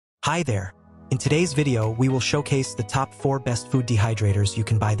Hi there! In today's video, we will showcase the top 4 best food dehydrators you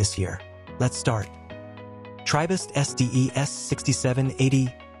can buy this year. Let's start. Tribest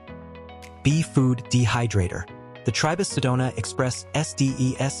SDS6780 B Food Dehydrator. The Tribest Sedona Express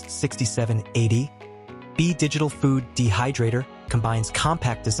SDS6780 B Digital Food Dehydrator combines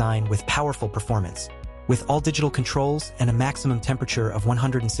compact design with powerful performance. With all digital controls and a maximum temperature of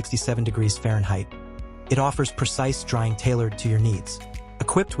 167 degrees Fahrenheit, it offers precise drying tailored to your needs.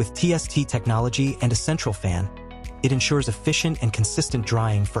 Equipped with TST technology and a central fan, it ensures efficient and consistent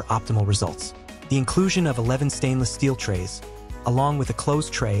drying for optimal results. The inclusion of 11 stainless steel trays, along with a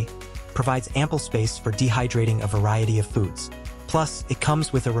closed tray, provides ample space for dehydrating a variety of foods. Plus, it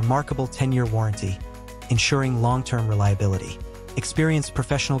comes with a remarkable 10-year warranty, ensuring long-term reliability. Experience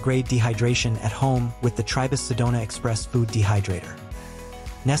professional-grade dehydration at home with the Tribest Sedona Express Food Dehydrator.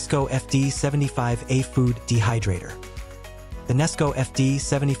 Nesco FD75A Food Dehydrator. The Nesco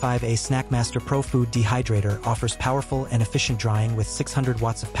FD75A Snackmaster Pro Food Dehydrator offers powerful and efficient drying with 600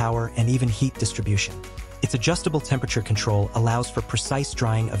 watts of power and even heat distribution. Its adjustable temperature control allows for precise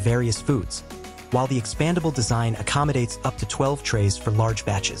drying of various foods, while the expandable design accommodates up to 12 trays for large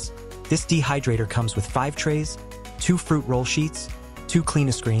batches. This dehydrator comes with 5 trays, 2 fruit roll sheets, 2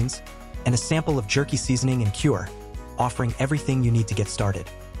 cleaner screens, and a sample of jerky seasoning and cure, offering everything you need to get started.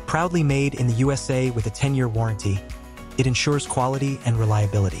 Proudly made in the USA with a 10-year warranty, it ensures quality and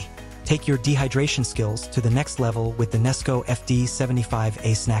reliability. Take your dehydration skills to the next level with the Nesco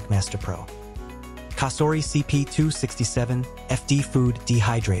FD75A Snackmaster Pro. Cosori CP267 FD Food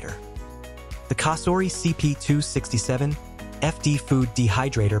Dehydrator. The Cosori CP267 FD Food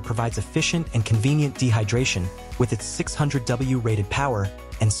Dehydrator provides efficient and convenient dehydration with its 600W rated power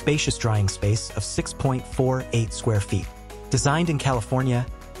and spacious drying space of 6.48 square feet. Designed in California,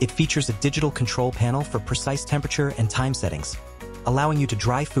 it features a digital control panel for precise temperature and time settings, allowing you to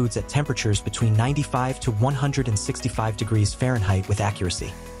dry foods at temperatures between 95 to 165 degrees Fahrenheit with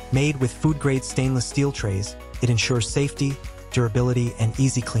accuracy. Made with food-grade stainless steel trays, it ensures safety, durability, and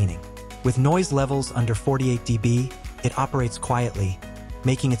easy cleaning. With noise levels under 48 dB, it operates quietly,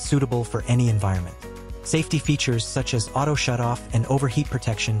 making it suitable for any environment. Safety features such as auto shutoff and overheat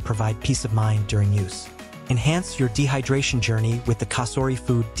protection provide peace of mind during use. Enhance your dehydration journey with the Cosori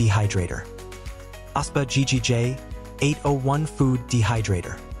Food Dehydrator. Ostba GGJ 801 Food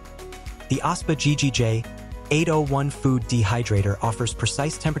Dehydrator. The Ostba GGJ 801 Food Dehydrator offers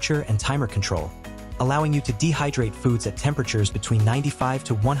precise temperature and timer control, allowing you to dehydrate foods at temperatures between 95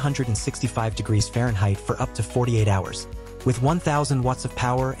 to 165 degrees Fahrenheit for up to 48 hours. With 1,000 watts of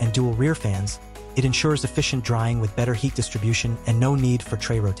power and dual rear fans, it ensures efficient drying with better heat distribution and no need for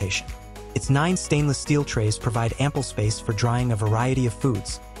tray rotation. Its 9 stainless steel trays provide ample space for drying a variety of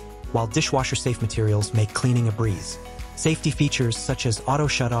foods, while dishwasher-safe materials make cleaning a breeze. Safety features such as auto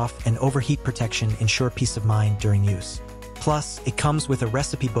shutoff and overheat protection ensure peace of mind during use. Plus, it comes with a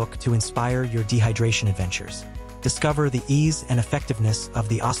recipe book to inspire your dehydration adventures. Discover the ease and effectiveness of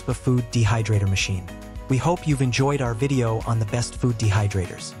the Ostba Food Dehydrator machine. We hope you've enjoyed our video on the best food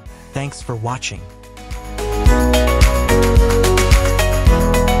dehydrators. Thanks for watching.